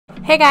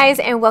Hey guys,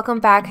 and welcome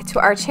back to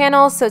our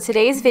channel. So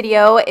today's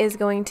video is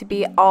going to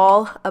be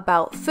all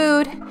about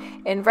food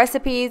and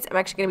recipes. I'm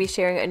actually going to be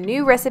sharing a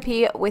new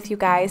recipe with you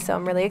guys, so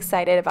I'm really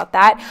excited about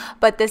that.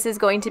 But this is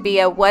going to be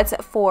a what's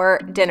for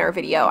dinner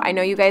video. I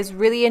know you guys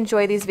really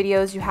enjoy these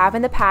videos, you have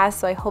in the past,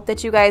 so I hope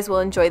that you guys will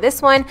enjoy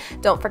this one.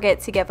 Don't forget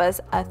to give us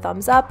a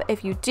thumbs up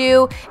if you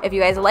do. If you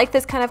guys like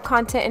this kind of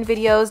content and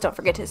videos, don't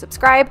forget to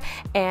subscribe,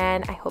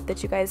 and I hope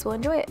that you guys will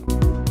enjoy it.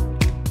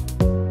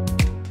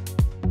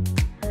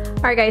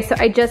 Alright guys, so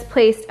I just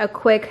placed a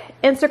quick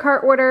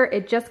Instacart order.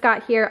 It just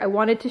got here. I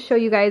wanted to show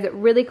you guys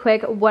really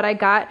quick what I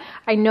got.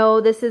 I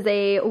know this is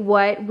a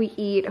what we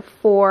eat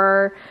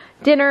for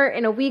dinner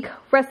in a week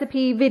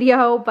recipe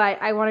video,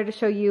 but I wanted to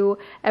show you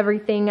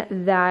everything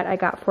that I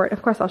got for it.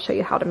 Of course, I'll show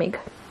you how to make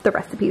the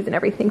recipes and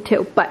everything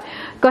too, but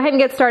go ahead and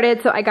get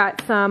started. So I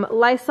got some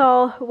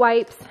Lysol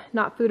wipes,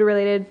 not food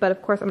related, but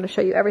of course I'm going to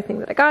show you everything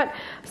that I got.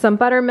 Some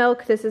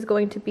buttermilk. This is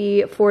going to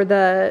be for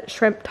the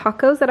shrimp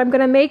tacos that I'm going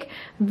to make.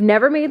 I've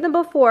never made them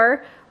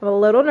before. I'm a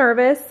little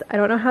nervous. I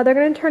don't know how they're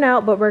going to turn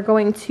out, but we're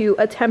going to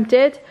attempt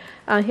it.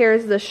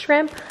 Here's the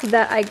shrimp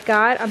that I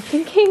got. I'm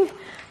thinking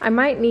I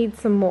might need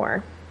some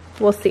more.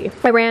 We'll see.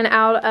 I ran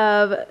out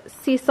of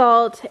sea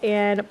salt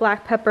and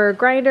black pepper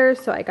grinders,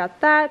 so I got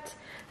that.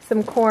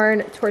 Some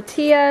corn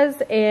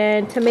tortillas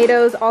and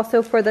tomatoes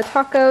also for the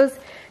tacos.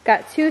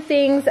 Got 2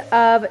 things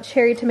of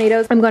cherry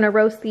tomatoes. I'm gonna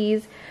roast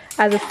these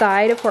as a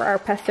side for our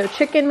pesto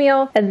chicken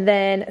meal. And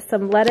then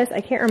some lettuce.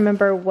 I can't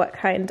remember what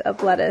kind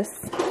of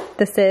lettuce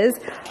this is,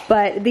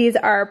 but these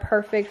are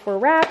perfect for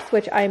wraps,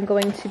 which I'm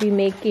going to be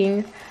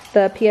making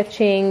the P.F.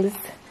 Chang's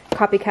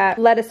copycat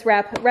lettuce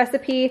wrap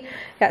recipe.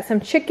 Got some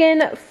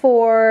chicken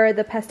for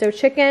the pesto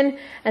chicken,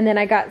 and then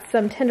I got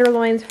some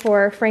tenderloins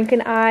for Frank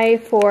and I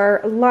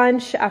for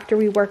lunch after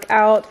we work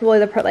out. We'll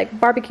either put like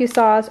barbecue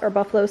sauce or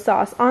buffalo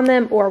sauce on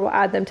them, or we'll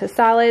add them to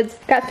salads.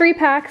 Got 3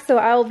 packs, so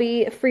I'll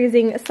be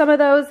freezing some of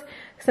those.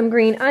 Some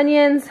green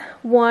onions,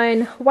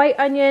 1 white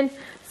onion,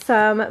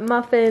 some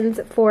muffins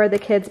for the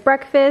kids'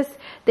 breakfast.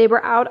 They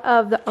were out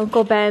of the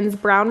Uncle Ben's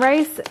brown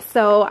rice,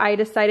 so I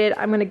decided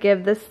I'm gonna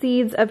give the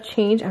Seeds of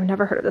Change. I've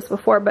never heard of this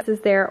before, but this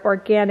is their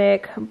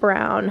organic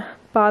brown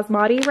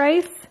basmati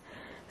rice.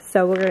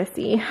 So we're gonna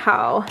see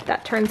how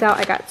that turns out.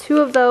 I got 2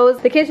 of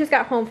those. The kids just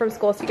got home from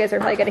school, so you guys are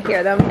probably gonna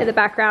hear them in the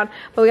background.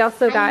 But we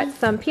also got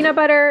some peanut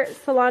butter,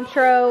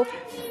 cilantro,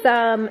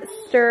 some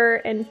stir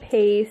and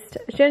paste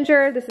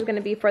ginger. This is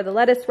gonna be for the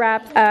lettuce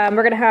wraps.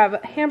 We're gonna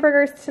have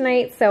hamburgers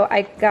tonight, so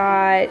I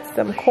got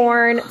some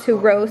corn to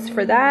roast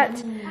for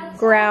that,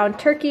 ground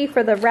turkey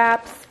for the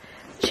wraps,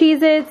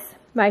 Cheez-Its,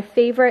 my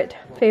favorite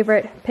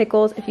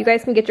pickles. If you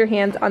guys can get your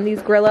hands on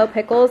these Grillo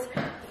pickles,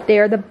 they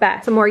are the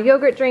best. Some more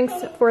yogurt drinks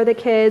for the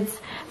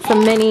kids,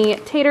 some mini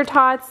tater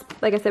tots.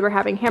 Like I said, we're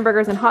having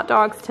hamburgers and hot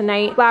dogs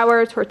tonight.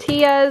 Flour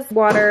tortillas,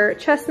 water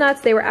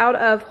chestnuts. They were out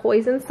of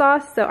hoisin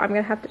sauce, so I'm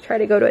gonna have to try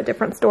to go to a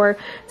different store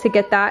to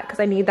get that because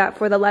I need that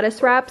for the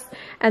lettuce wraps.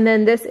 And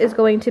then this is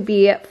going to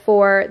be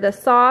for the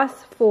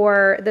sauce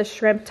for the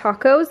shrimp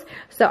tacos.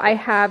 So I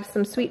have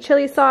some sweet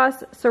chili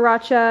sauce,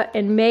 sriracha,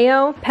 and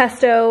mayo,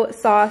 pesto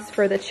sauce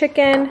for the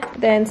chicken,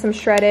 then some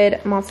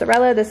shredded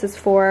mozzarella. This is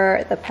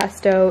for the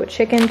pesto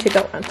chicken to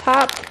go on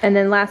top. And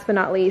then last but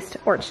not least,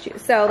 orange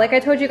juice. So like I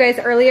told you guys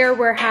earlier,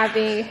 we're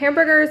having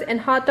hamburgers and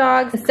hot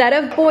dogs. Instead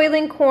of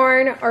boiling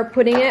corn or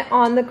putting it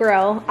on the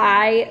grill,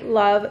 I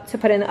love to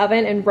put it in the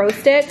oven and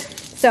roast it.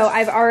 So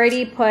I've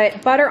already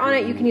put butter on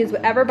it. You can use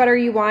whatever butter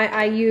you want.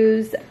 I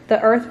use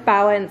the Earth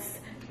Balance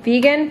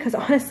vegan because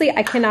honestly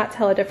I cannot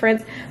tell a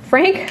difference.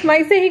 Frank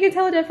might say he can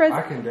tell a difference.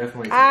 I can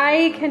definitely tell.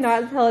 I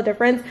cannot tell a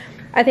difference.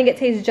 I think it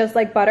tastes just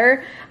like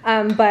butter,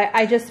 but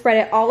I just spread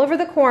it all over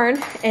the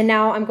corn, and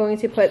now I'm going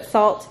to put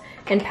salt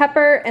and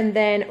pepper and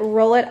then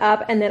roll it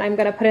up, and then I'm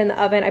gonna put it in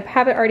the oven. I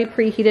have it already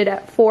preheated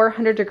at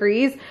 400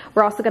 degrees.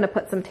 We're also gonna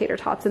put some tater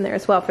tots in there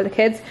as well for the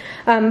kids,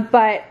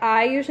 but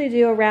I usually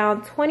do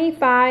around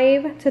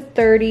 25 to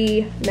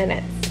 30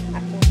 minutes.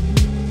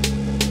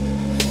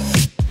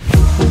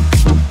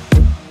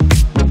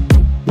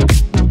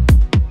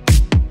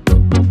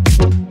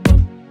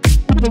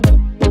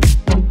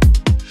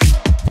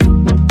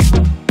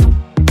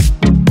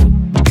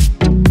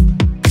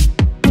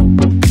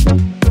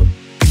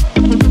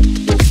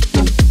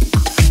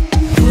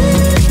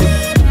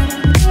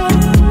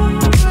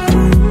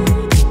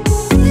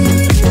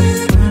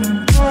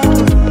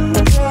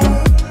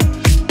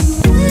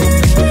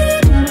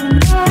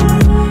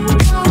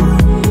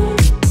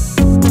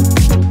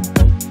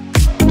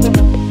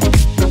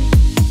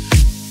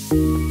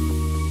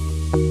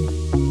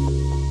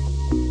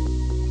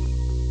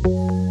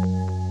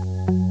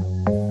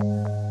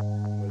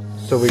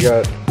 So we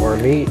got our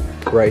meat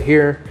right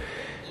here,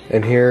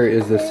 and here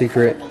is the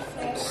secret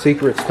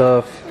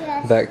stuff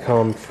that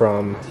come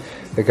from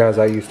the guys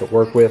I used to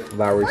work with: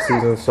 Lowry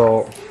seasoned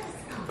salt,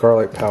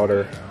 garlic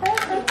powder,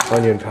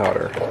 onion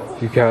powder.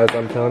 You guys,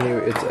 I'm telling you,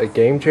 it's a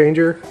game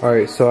changer. All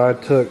right, so I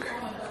took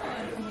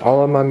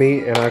all of my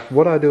meat, and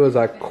what I do is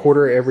I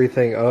quarter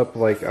everything up.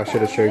 Like I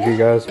should have showed you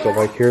guys, but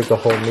like here's the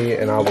whole meat,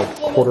 and I would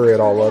quarter it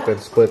all up and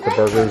split the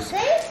burgers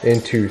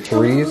into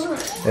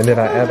 3s, and then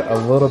I add a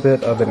little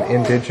bit of an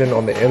indentation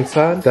on the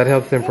inside. That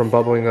helps them from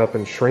bubbling up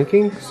and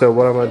shrinking. So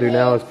what I'm gonna do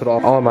now is put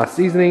all of my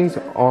seasonings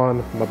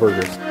on my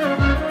burgers.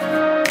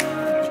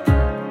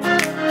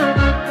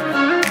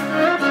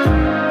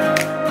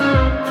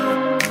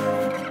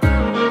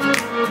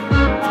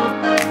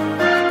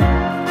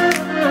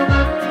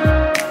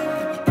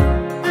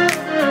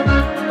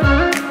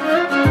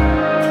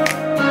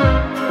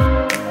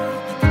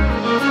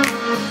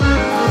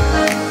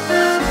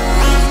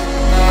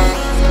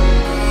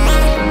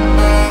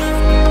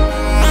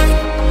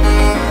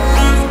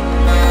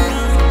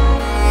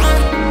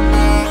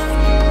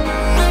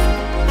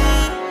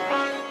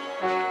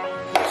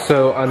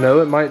 So I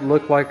know it might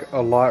look like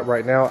a lot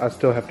right now. I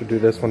still have to do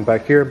this one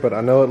back here, but I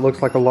know it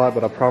looks like a lot,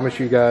 but I promise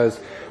you guys,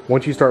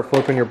 once you start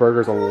flipping your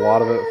burgers, a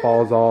lot of it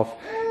falls off,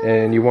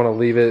 and you want to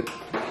leave it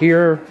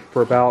here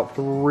for about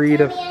 3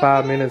 to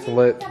 5 minutes and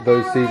let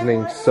those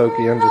seasonings soak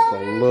in just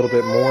a little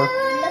bit more.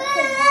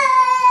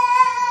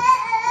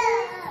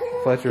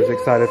 Fletcher's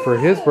excited for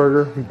his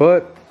burger,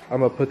 but I'm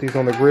gonna put these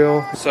on the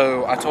grill.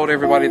 So I told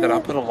everybody that I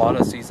put a lot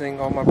of seasoning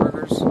on my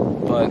burgers,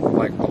 but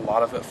like a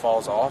lot of it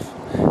falls off.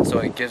 So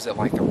it gives it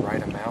like the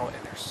right amount,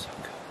 and they're so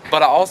good.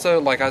 But I also,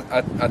 like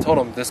I told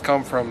them this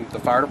come from the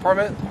fire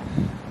department,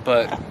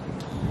 but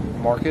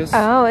Marcus.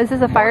 Oh, is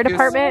this a fire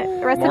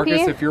department recipe?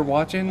 Marcus, if you're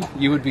watching,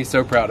 you would be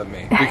so proud of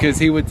me, because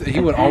he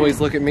would always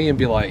look at me and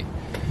be like,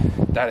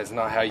 that is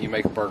not how you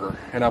make a burger.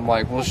 And I'm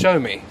like, well, show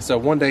me. So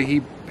one day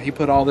he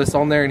put all this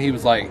on there, and he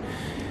was like,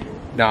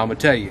 now I'm gonna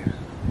tell you,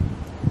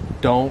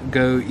 don't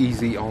go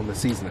easy on the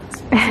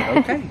seasonings. I said,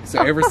 okay.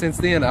 So ever since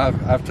then,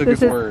 I've took his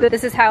word.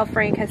 This is how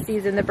Frank has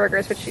seasoned the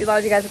burgers, which a lot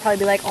of you guys will probably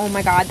be like, oh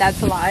my God,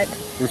 that's a lot.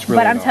 It's really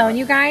but I'm telling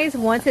you guys,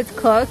 once it's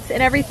cooked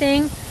and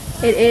everything,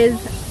 it is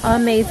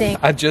amazing.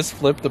 I just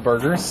flipped the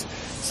burgers.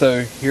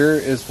 So here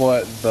is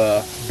what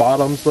the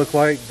bottoms look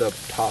like. The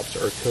tops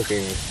are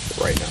cooking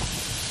right now.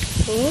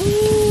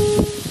 Ooh,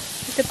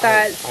 look at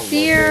that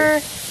sear.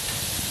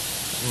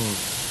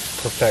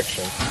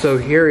 Perfection. So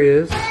here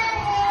is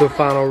the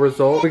final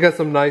result. We got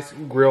some nice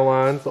grill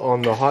lines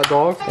on the hot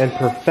dogs and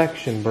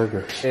perfection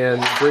burger.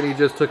 And Brittany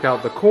just took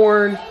out the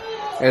corn,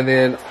 and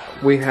then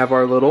we have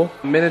our little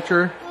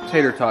miniature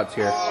tater tots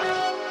here.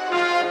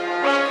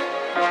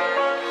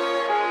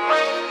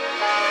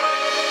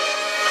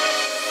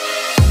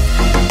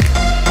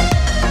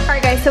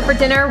 Alright guys, so for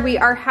dinner we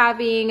are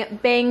having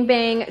bang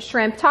bang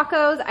shrimp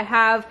tacos. I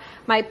have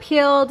my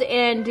peeled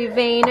and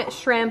deveined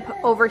shrimp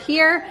over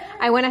here.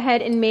 I went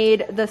ahead and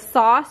made the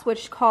sauce,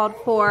 which called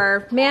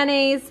for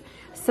mayonnaise,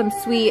 some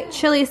sweet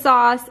chili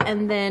sauce,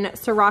 and then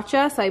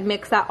Sriracha. So I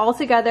mixed that all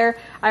together.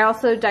 I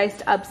also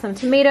diced up some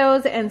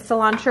tomatoes and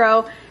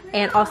cilantro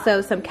and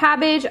also some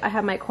cabbage. I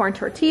have my corn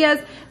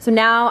tortillas. So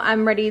now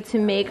I'm ready to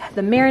make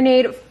the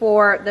marinade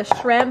for the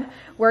shrimp.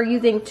 We're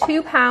using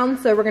 2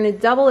 pounds, so we're gonna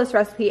double this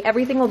recipe.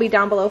 Everything will be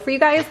down below for you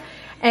guys.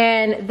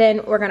 And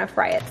then we're gonna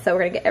fry it. So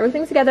we're gonna get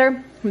everything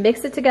together,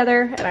 mix it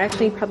together, and I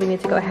actually probably need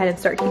to go ahead and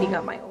start heating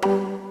up my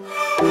oil.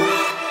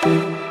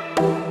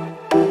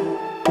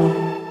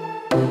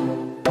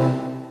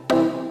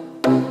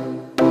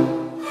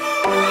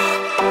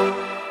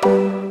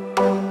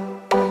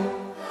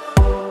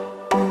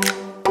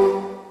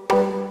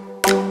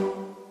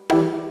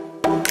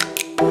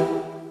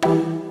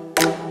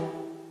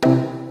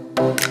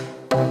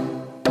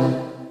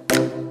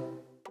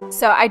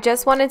 So I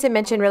just wanted to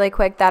mention really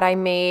quick that I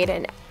made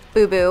an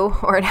boo-boo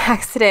or an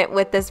accident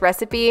with this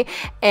recipe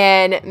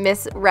and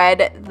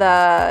misread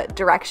the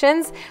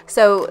directions.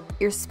 So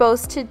you're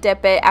supposed to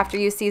dip it after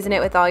you season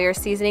it with all your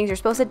seasonings. You're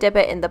supposed to dip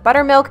it in the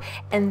buttermilk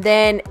and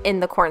then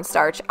in the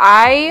cornstarch.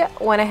 I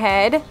went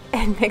ahead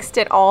and mixed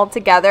it all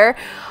together.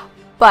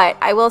 But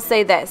I will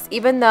say this,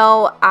 even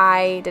though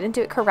I didn't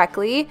do it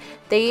correctly,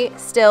 they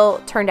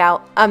still turned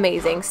out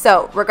amazing.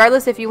 So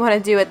regardless if you want to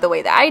do it the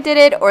way that I did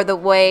it or the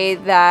way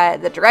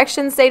that the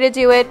directions say to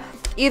do it,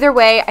 either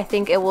way, I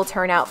think it will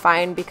turn out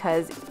fine,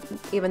 because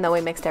even though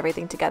we mixed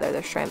everything together,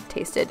 the shrimp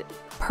tasted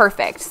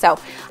perfect. So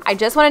I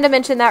just wanted to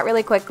mention that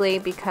really quickly,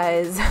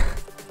 because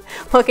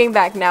looking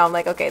back now, I'm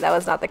like, okay, that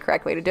was not the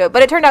correct way to do it,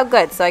 but it turned out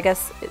good. So I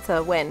guess it's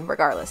a win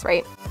regardless,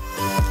 right?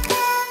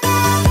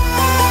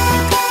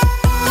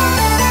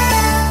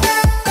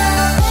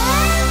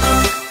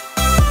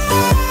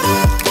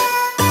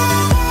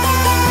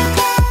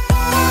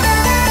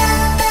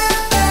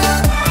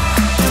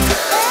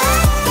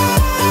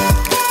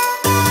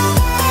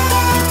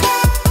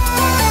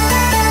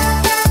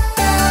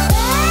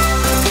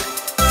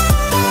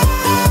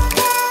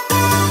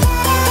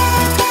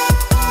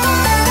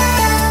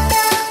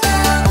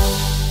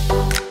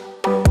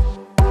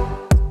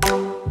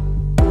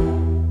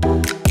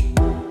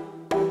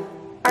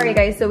 Alright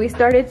guys, so we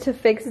started to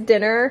fix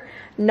dinner,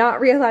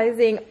 not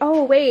realizing,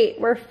 oh wait,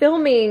 we're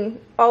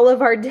filming all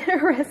of our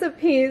dinner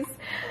recipes.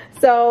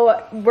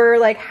 So we're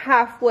like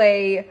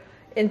halfway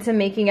into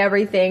making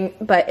everything,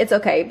 but it's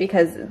okay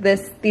because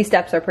these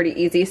steps are pretty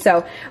easy.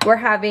 So we're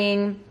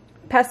having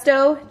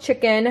pesto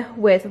chicken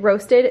with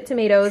roasted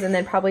tomatoes and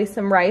then probably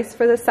some rice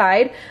for the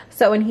side.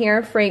 So in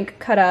here, Frank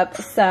cut up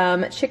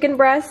some chicken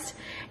breast,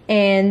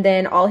 and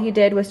then all he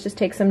did was just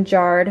take some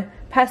jarred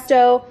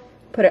pesto,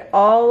 put it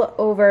all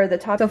over the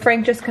top. So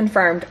Frank just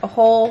confirmed a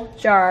whole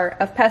jar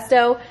of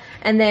pesto,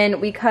 and then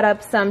we cut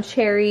up some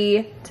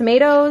cherry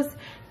tomatoes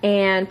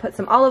and put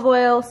some olive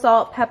oil,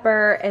 salt,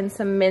 pepper, and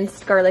some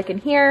minced garlic in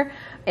here.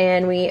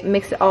 And we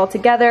mix it all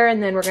together,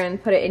 and then we're gonna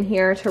put it in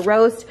here to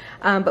roast.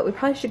 But we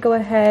probably should go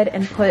ahead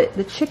and put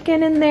the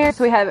chicken in there.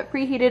 So we have it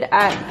preheated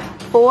at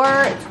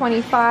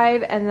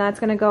 425, and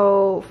that's gonna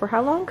go for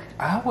how long?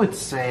 I would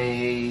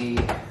say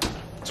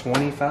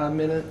 25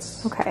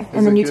 minutes. Okay,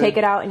 and then you take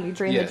it out and you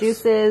drain the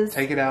juices.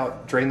 Take it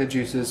out, drain the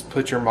juices,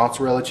 put your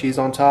mozzarella cheese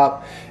on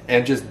top,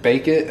 and just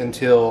bake it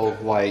until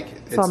like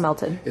it's all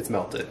melted. It's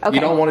melted. Okay.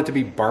 You don't want it to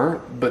be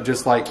burnt, but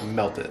just like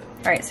melted.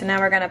 All right, so now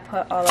we're gonna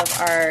put all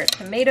of our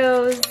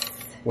tomatoes.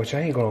 Which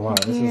I ain't gonna lie,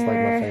 this is like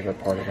my favorite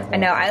part of the whole I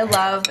know, I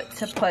love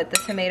to put the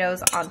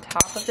tomatoes on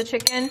top of the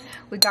chicken.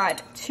 We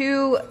got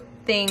 2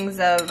 things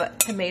of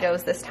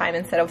tomatoes this time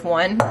instead of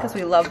 1 because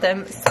we love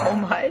them so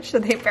much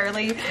that they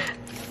barely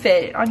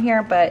fit on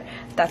here, but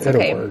that's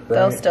okay. Work, right?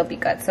 They'll still be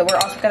good. So we're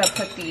also gonna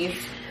put these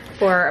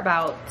for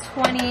about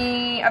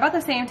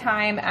the same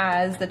time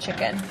as the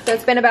chicken. So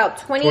it's been about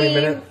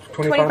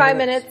 25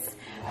 minutes.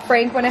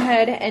 Frank went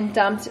ahead and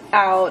dumped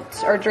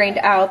out or drained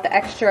out the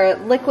extra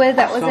liquid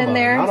that was in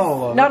there.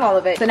 Not all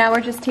of it. So now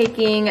we're just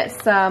taking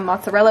some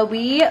mozzarella.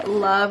 We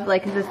love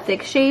like the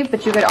thick shave,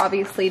 but you could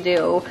obviously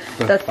do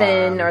the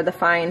thin or the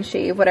fine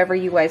shave, whatever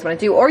you guys want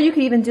to do. Or you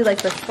could even do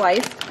like the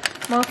sliced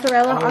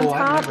mozzarella on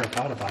top. I never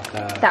thought about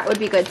that. That would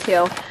be good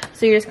too.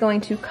 So you're just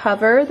going to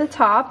cover the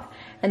top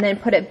and then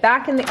put it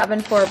back in the oven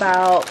for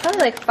about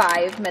probably like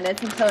 5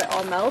 minutes until it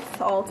all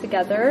melts all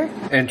together.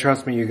 And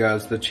trust me, you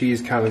guys, the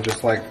cheese kind of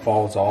just like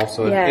falls off.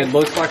 So it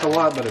looks like a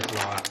lot, but it's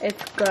not.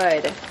 It's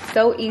good.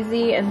 So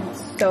easy and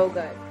so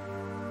good.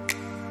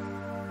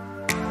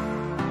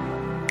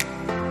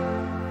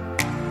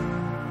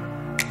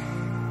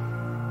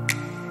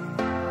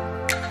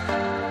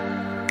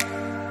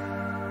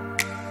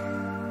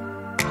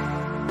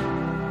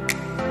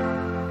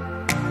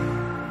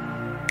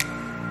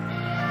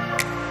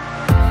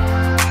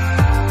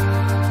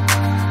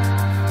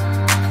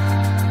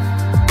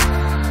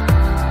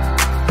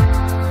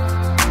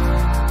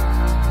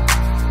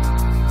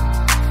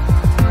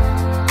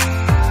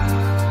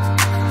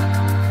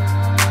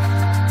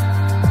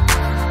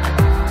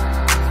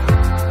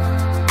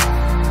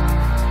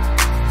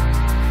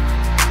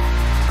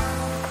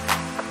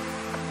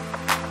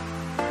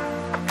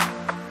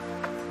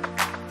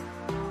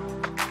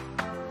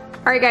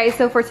 All right guys,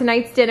 so for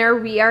tonight's dinner,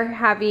 we are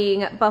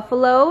having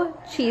buffalo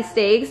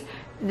cheesesteaks.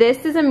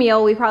 This is a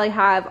meal we probably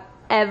have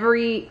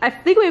I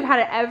think we've had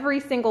it every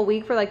single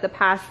week for like the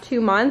past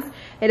 2 months.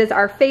 It is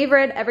our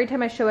favorite. Every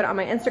time I show it on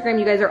my Instagram,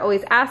 you guys are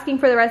always asking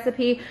for the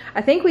recipe.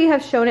 I think we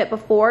have shown it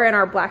before in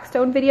our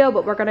Blackstone video,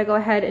 but we're gonna go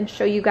ahead and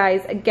show you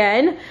guys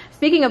again.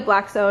 Speaking of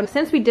Blackstone,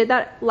 since we did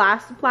that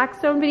last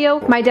Blackstone video,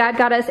 my dad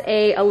got us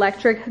a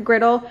electric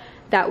griddle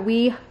that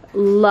we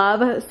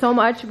love so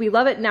much. We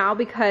love it now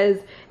because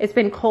it's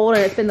been cold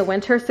and it's been the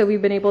winter, so we've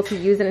been able to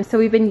use it. And so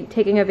we've been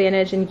taking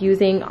advantage and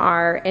using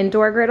our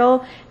indoor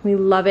griddle. We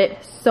love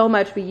it so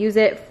much. We use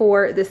it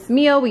for this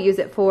meal. We use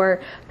it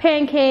for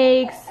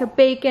pancakes,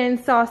 bacon,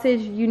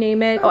 sausage, you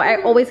name it. Oh,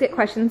 I always get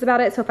questions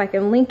about it, so if I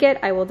can link it,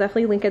 I will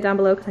definitely link it down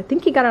below because I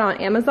think he got it on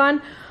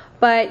Amazon.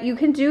 But you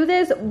can do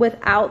this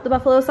without the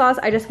buffalo sauce.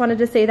 I just wanted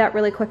to say that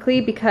really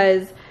quickly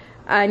because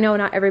I know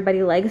not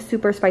everybody likes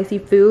super spicy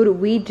food.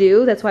 We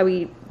do. That's why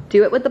we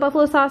do it with the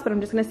buffalo sauce, but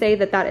I'm just gonna say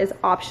that that is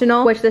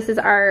optional, which this is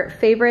our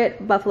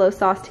favorite buffalo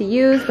sauce to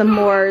use, the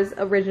Morrows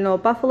original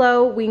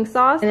buffalo wing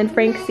sauce. And then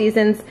Frank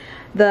seasons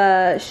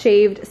the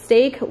shaved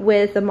steak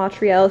with the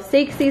Montreal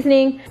steak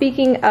seasoning.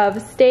 Speaking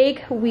of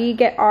steak, we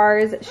get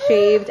ours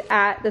shaved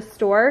at the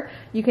store.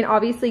 You can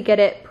obviously get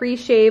it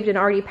pre-shaved and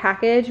already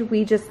packaged.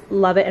 We just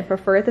love it and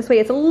prefer it this way.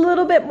 It's a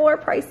little bit more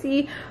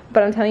pricey,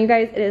 but I'm telling you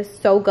guys, it is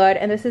so good.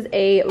 And this is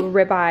a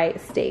ribeye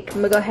steak.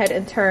 I'm gonna go ahead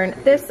and turn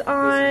this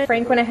on.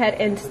 Frank went ahead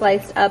and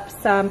sliced up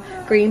some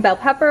green bell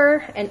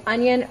pepper and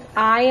onion.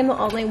 I am the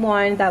only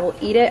one that will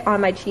eat it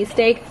on my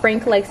cheesesteak.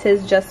 Frank likes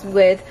his just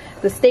with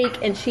the steak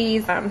and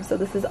cheese. So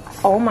this is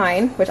all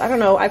mine, which I don't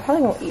know, I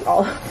probably won't eat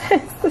all of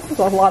this. This is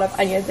a lot of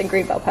onions and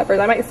green bell peppers.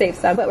 I might save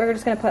some, but we're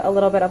just gonna put a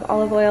little bit of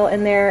olive oil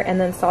in there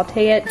and then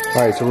saute it.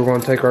 All right, so we're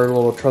gonna take our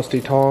little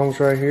trusty tongs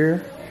right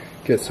here,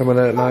 get some of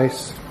that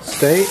nice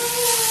steak,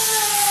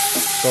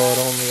 throw it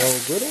on the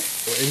old griddle.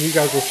 And you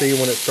guys will see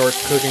when it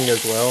starts cooking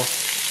as well,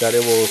 that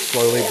it will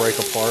slowly break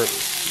apart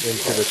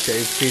into the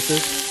shaved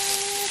pieces.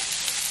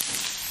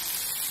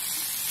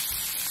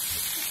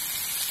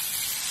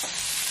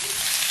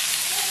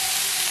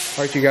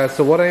 Alright you guys,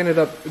 so what I ended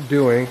up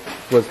doing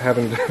was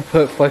having to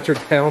put Fletcher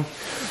down,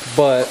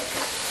 but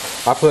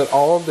I put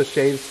all of the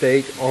shaved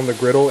steak on the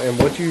griddle, and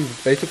what you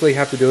basically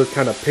have to do is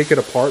kind of pick it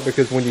apart,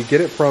 because when you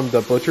get it from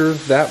the butcher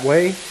that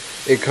way,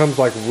 it comes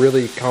like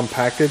really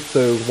compacted.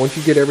 So once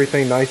you get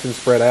everything nice and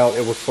spread out,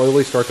 it will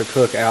slowly start to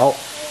cook out,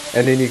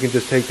 and then you can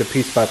just take the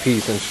piece by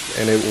piece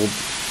and it will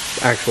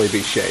actually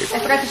be shaved. I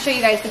forgot to show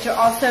you guys, but you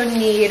also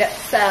need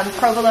some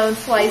provolone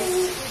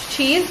sliced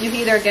cheese. You can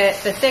either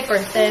get the thick or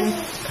thin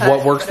cut.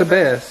 What works the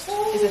best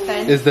is the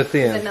thin. Is the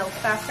thin. The milk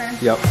faster.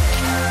 Yep.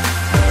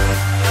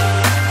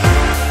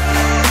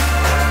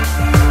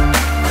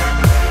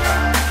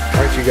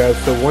 Alright you guys,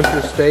 so once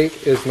your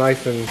steak is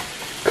nice and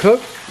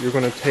cooked, you're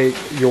going to take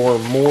your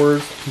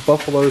Morrows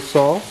buffalo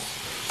sauce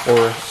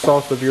or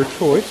sauce of your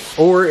choice.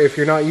 Or if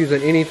you're not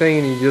using anything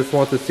and you just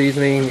want the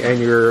seasoning and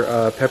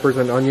your peppers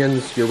and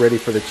onions, you're ready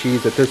for the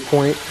cheese at this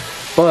point.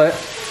 But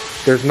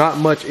there's not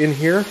much in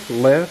here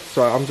left,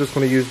 so I'm just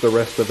going to use the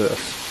rest of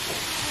this.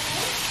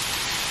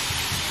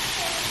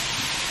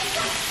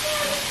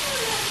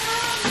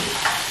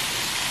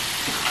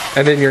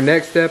 And then your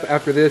next step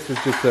after this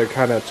is just to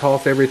kind of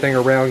toss everything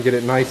around, get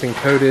it nice and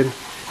coated,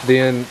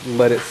 then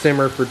let it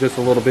simmer for just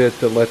a little bit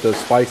to let the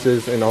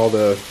spices and all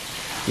the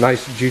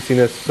nice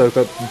juiciness soak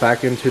up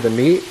back into the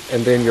meat,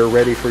 and then you're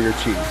ready for your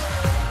cheese.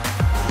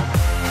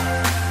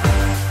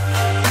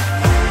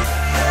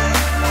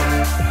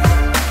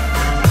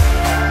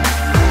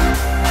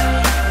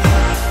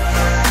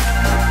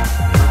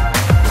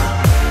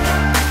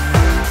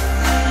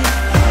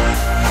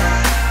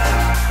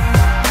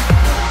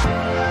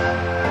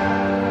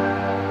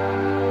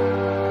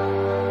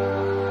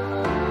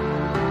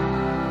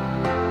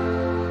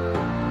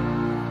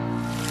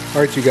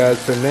 Alright you guys,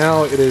 so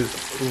now it is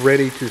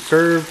ready to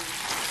serve,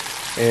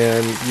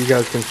 and you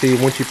guys can see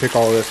once you pick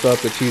all of this up,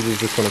 the cheese is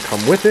just going to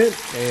come with it,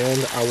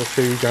 and I will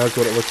show you guys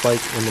what it looks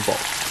like in the bowl.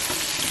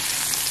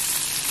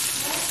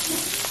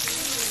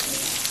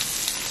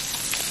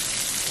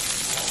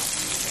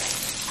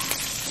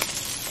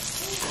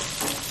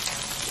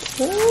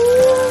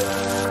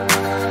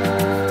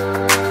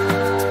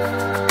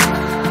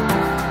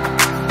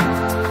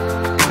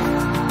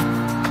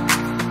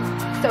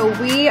 So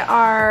we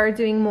are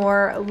doing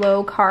more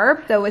low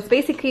carb. So it's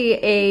basically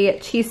a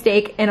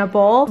cheesesteak in a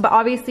bowl, but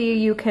obviously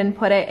you can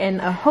put it in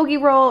a hoagie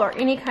roll or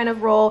any kind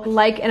of roll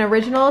like an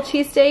original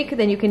cheesesteak,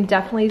 then you can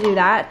definitely do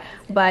that.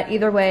 But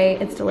either way,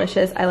 it's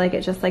delicious. I like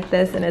it just like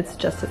this, and it's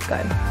just as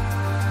good.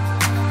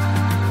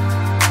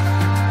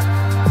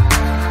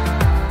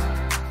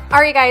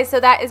 Alright guys, so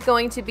that is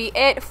going to be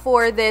it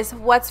for this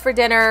what's for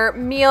dinner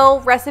meal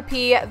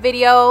recipe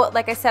video.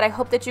 Like I said, I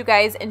hope that you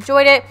guys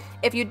enjoyed it.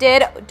 If you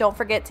did, don't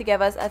forget to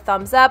give us a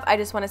thumbs up. I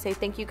just want to say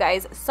thank you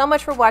guys so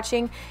much for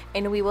watching,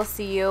 and we will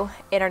see you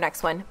in our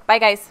next one. Bye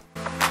guys.